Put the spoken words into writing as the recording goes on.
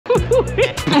No.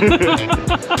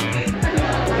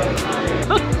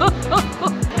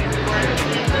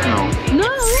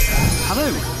 Hello,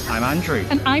 I'm Andrew.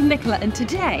 And I'm Nicola, and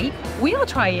today we are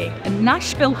trying a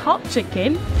Nashville hot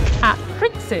chicken at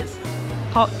Brits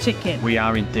Hot Chicken. We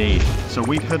are indeed. So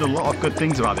we've heard a lot of good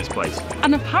things about this place.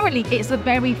 And apparently it's the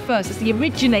very first, it's the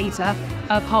originator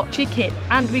of hot chicken.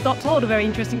 And we got told a very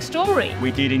interesting story.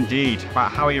 We did indeed,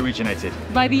 about how it originated.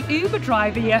 By the Uber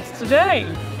driver yesterday.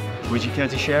 Would you care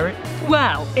to share it?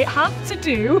 Well, it had to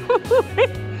do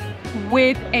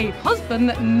with a husband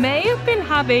that may have been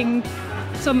having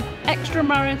some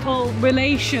extramarital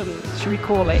relations, should we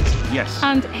call it? Yes.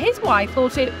 And his wife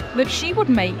thought that she would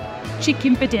make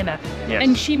chicken for dinner. Yes.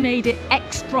 And she made it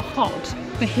extra hot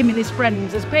for him and his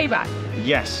friends as payback.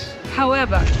 Yes.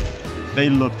 However, they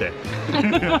loved it.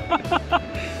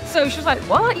 So she was like,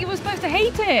 what? You were supposed to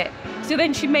hate it. So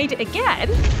then she made it again.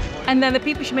 And then the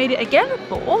people she made it again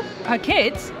for, her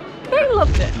kids, they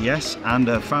loved it. Yes, and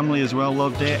her family as well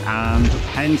loved it, and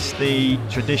hence the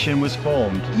tradition was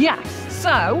formed. Yes.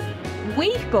 So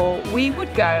we thought we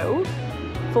would go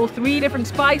for 3 different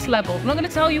spice levels. I'm not going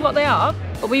to tell you what they are,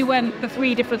 but we went for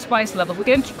 3 different spice levels. We're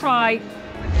going to try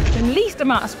the least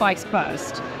amount of spice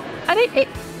first. And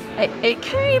it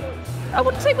came, I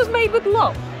wouldn't say it was made with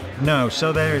love. No,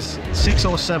 so there's 6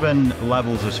 or 7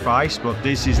 levels of spice, but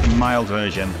this is the mild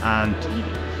version, and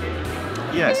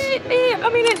yes. I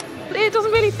mean, it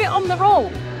doesn't really fit on the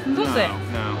roll, does it?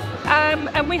 No.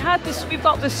 And we've got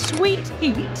the sweet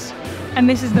heat, and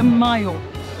this is the mild.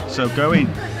 So go in,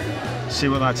 see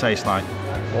what that tastes like.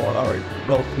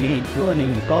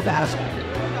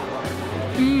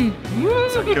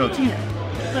 So good.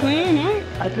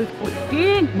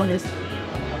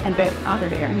 And back other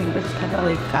area, but it's kind of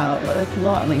like it's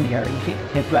long here.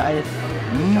 It's right.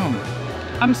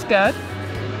 I'm scared.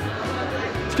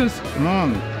 Because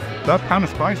That's kind of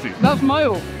spicy. that's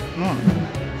mild.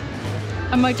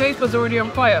 And my taste was already on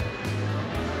fire.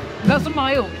 That's a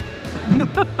mild.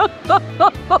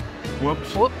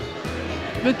 Whoops. Whoop.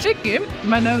 The chicken,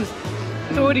 my nose,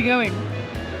 it's already going.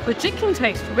 The chicken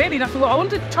tastes really nice. Well, I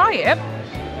wanted to try it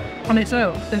on its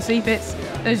own and see if it's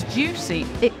as juicy.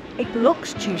 It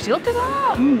looks juicy. Look at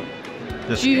that.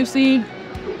 The Juicy.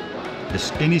 The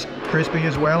skin is crispy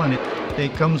as well, and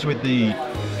it comes with the...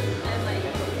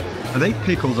 Are they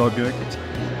pickles or gherkins?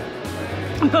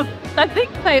 I think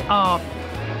they are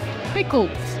pickles.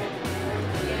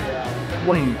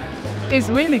 It's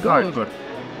really good. Good.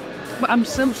 But I'm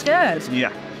so scared.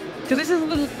 Yeah. Because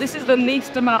this is the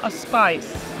least amount of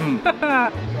spice.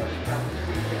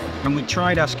 And we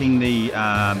tried asking the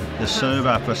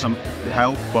server for some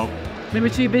help, but They were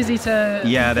too busy to.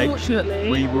 yeah, Unfortunately.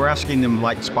 we were asking them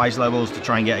like spice levels to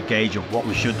try and get a gauge of what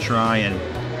we should try, and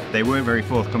they weren't very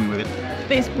forthcoming with it.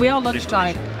 We are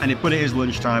lunchtime. But it is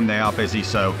lunchtime. They are busy,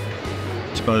 so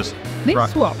I suppose.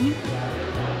 This one.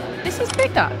 This is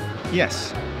bigger.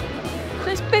 Yes,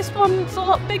 This one's a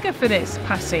lot bigger for this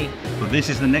patty. but this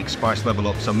is the next spice level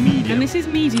up, so medium. And this is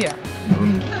medium.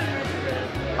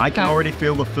 I can already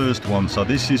feel the first one, so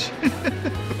this is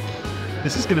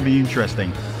this is going to be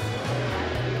interesting.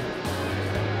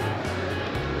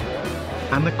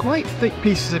 And they're quite thick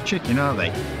pieces of chicken, aren't they?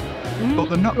 But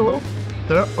they're not.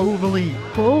 They're not overly.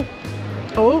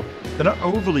 Oh. They're not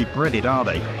overly breaded, are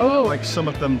they? Oh. Like some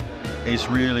of them is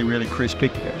really, really crispy.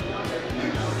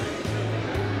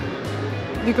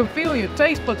 You can feel your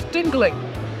taste buds tingling.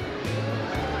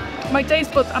 My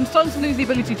taste buds, I'm starting to lose the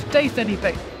ability to taste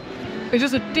anything. It's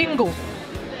just a tingle.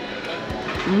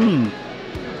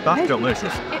 That's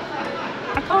delicious.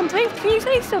 I can't taste. Can you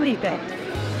taste anything?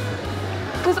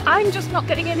 Because I'm just not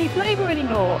getting any flavour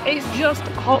anymore. It's just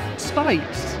hot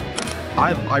spice.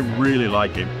 I really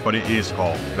like it, but it is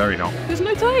hot, very hot. There's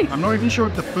no taste. I'm not even sure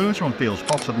if the first one feels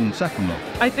hotter than the second one.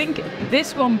 I think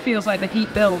this one feels like the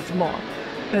heat builds more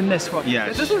than this one. Yeah,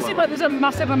 It doesn't seem like there's a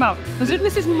massive amount. As if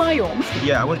this is mild.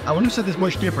 Yeah, I wouldn't have said there's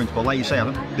much difference, but like you say,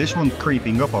 this one's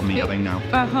creeping up on me, I think, now.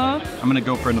 Uh-huh. I'm going to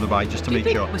go for another bite just to Do you make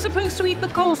think sure. we're supposed to eat the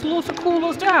coleslaw to cool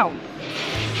us down?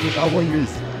 We always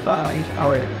find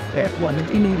our one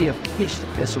in the fish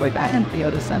this way back and the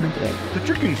other side of it. The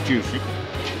chicken's juicy.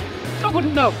 I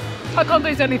wouldn't know. I can't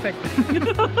taste anything.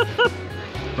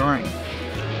 Right.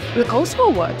 The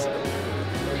coleslaw works.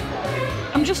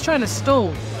 I'm just trying to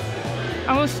stall.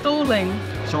 I was stalling,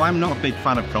 So I'm not a big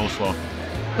fan of coleslaw.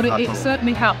 but At it all.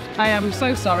 certainly helped. I am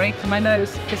so sorry. My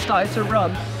nose is starting to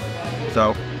run.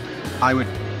 So I would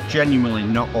genuinely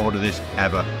not order this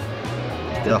ever.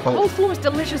 The whole, Coleslaw is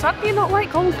delicious. How do you not like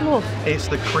coleslaw? it's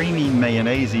the creamy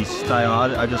mayonnaise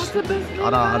style. I just, I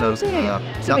don't,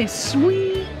 It's a bit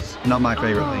sweet. not my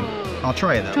favourite thing. I'll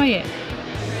try it though. Try it.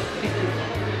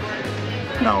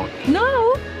 No,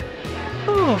 No?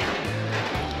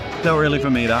 Oh. not really for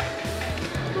me, that.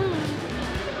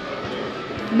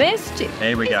 This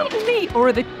Here we go. Is it meat, or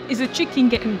is the chicken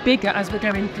getting bigger as we're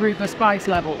going through the spice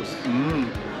levels?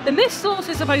 And this sauce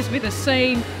is supposed to be the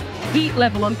same heat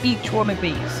level on each one of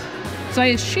these. So I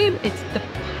assume it's the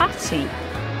patty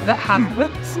that has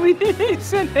the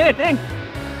sweets in it.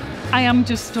 I am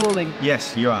just stalling.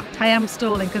 Yes, you are. I am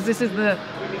stalling because this is the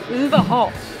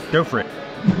hot. Go for it.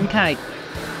 Okay.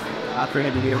 I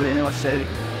forget to give it in. I said,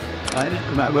 I didn't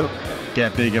come out.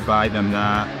 Get a bigger bite than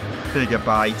that. Bigger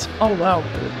bite. Oh wow.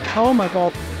 Oh my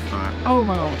god. Right. Oh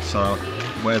my god. So,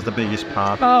 where's the biggest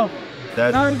part? Oh.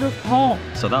 There's, That is hot.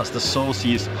 so that's the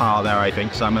sauciest part there, I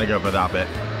think. So I'm gonna go for that bit.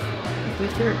 We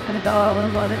sure kind of got a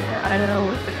lot of it. I don't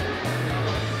know.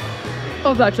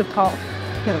 Oh, that's just hot.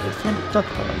 Yeah, it's kind of tough.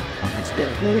 It's still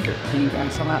vinegar. And you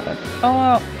got some out of it.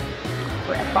 Oh.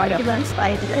 Right up. Then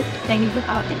spice it. Then you put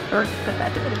out the first, but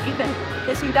that's what you can.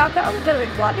 This you got out of the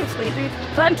water, sweetie.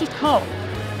 That's just hot.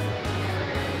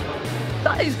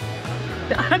 That is.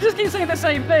 I just keep saying the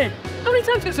same thing. How many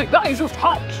times can I say that is just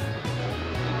hot?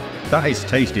 That is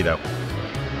tasty though.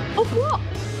 Oh what?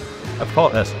 Of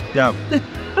hotness. Yeah.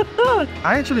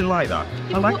 I actually like that.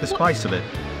 I like the What- spice of it.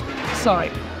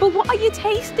 Sorry. But what are you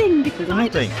tasting? Because I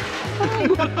Nothing.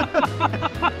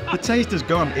 The taste is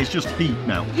gone. It's just heat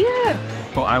now. Yeah.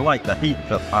 But I like the heat.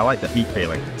 I like the heat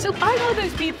feeling. So I'm one of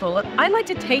those people. I like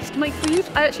to taste my food.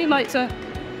 I actually like to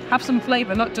have some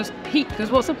flavour, not just heat.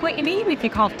 Because what's the point in eating if you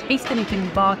can't taste anything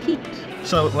bar heat?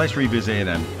 So let's revisit it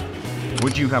then.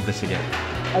 Would you have this again?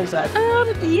 How's that?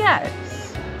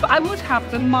 Yes. But I would have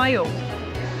the mild.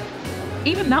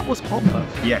 Even that was hot though.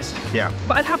 Yes. Yeah.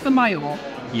 But I'd have the mild.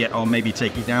 Yeah. Or maybe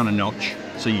take it down a notch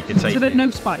so you can taste So there's it. no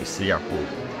spice. Yeah.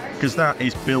 Because that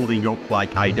is building up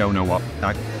like I don't know what.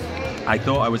 I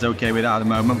thought I was okay with that at the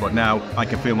moment, but now I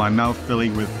can feel my mouth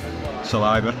filling with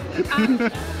saliva.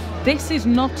 And this is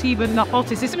not even the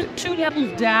hottest. This is 2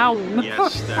 levels down.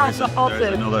 Yes, there That's is the hottest.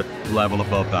 there's another level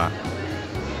above that.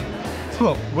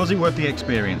 So, was it worth the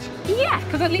experience? Yeah,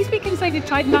 because at least we can say we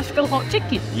tried Nashville Hot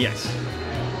Chicken Yes.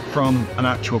 From an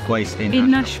actual place in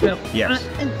in Nashville. Yes.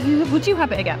 Would you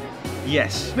have it again?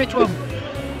 Yes. Which one?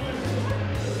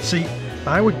 See,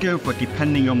 I would go for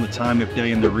depending on the time of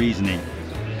day and the reasoning.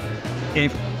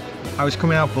 If I was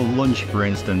coming out for lunch, for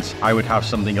instance, I would have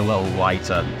something a little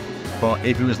lighter. But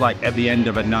if it was like at the end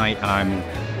of a night and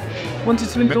I'm Wanted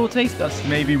to endure taste us.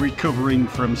 maybe recovering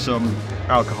from some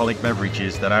alcoholic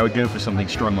beverages, then I would go for something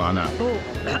strong like that.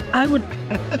 Oh, I would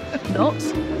not.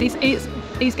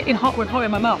 It's getting hotter and hotter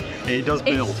in my mouth. It does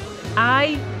build.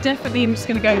 I definitely am just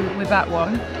going to go with that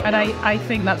one, and I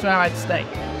think that's where I'd stay.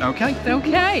 Okay.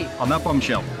 Okay, On that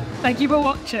bombshell. thank you for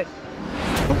watching.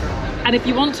 And if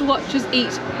you want to watch us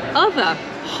eat other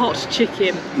hot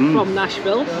chicken from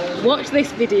Nashville, watch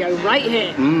this video right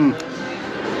here.